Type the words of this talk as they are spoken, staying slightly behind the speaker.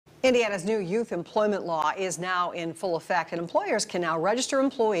Indiana's new youth employment law is now in full effect, and employers can now register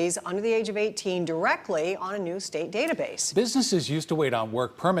employees under the age of 18 directly on a new state database. Businesses used to wait on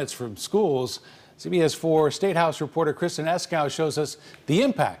work permits from schools. CBS 4 State House reporter Kristen Eskow shows us the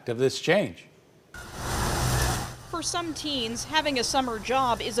impact of this change. For some teens, having a summer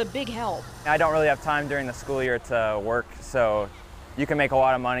job is a big help. I don't really have time during the school year to work, so you can make a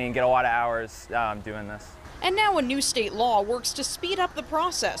lot of money and get a lot of hours doing this. And now a new state law works to speed up the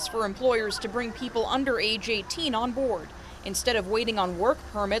process for employers to bring people under age 18 on board. Instead of waiting on work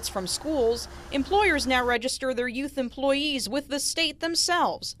permits from schools, employers now register their youth employees with the state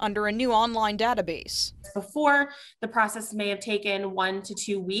themselves under a new online database. Before, the process may have taken 1 to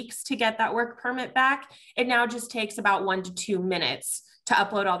 2 weeks to get that work permit back. It now just takes about 1 to 2 minutes to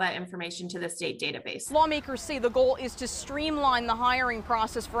upload all that information to the state database. Lawmakers say the goal is to streamline the hiring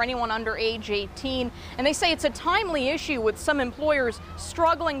process for anyone under age 18, and they say it's a timely issue with some employers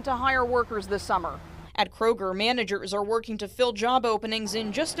struggling to hire workers this summer. At Kroger, managers are working to fill job openings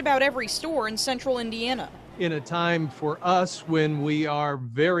in just about every store in central Indiana. In a time for us when we are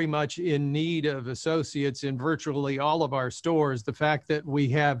very much in need of associates in virtually all of our stores, the fact that we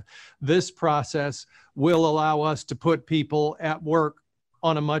have this process will allow us to put people at work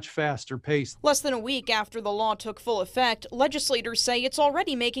on a much faster pace. Less than a week after the law took full effect, legislators say it's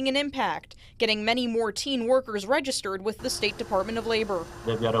already making an impact, getting many more teen workers registered with the State Department of Labor.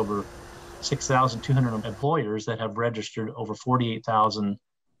 They've got over 6,200 employers that have registered over 48,000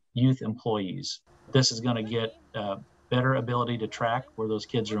 youth employees. This is going to get better ability to track where those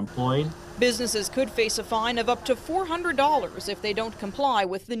kids are employed. Businesses could face a fine of up to $400 if they don't comply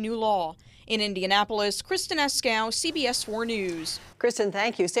with the new law. In Indianapolis, Kristen Eskow, CBS 4 News. Kristen,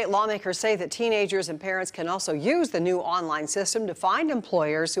 thank you. State lawmakers say that teenagers and parents can also use the new online system to find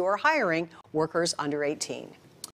employers who are hiring workers under 18.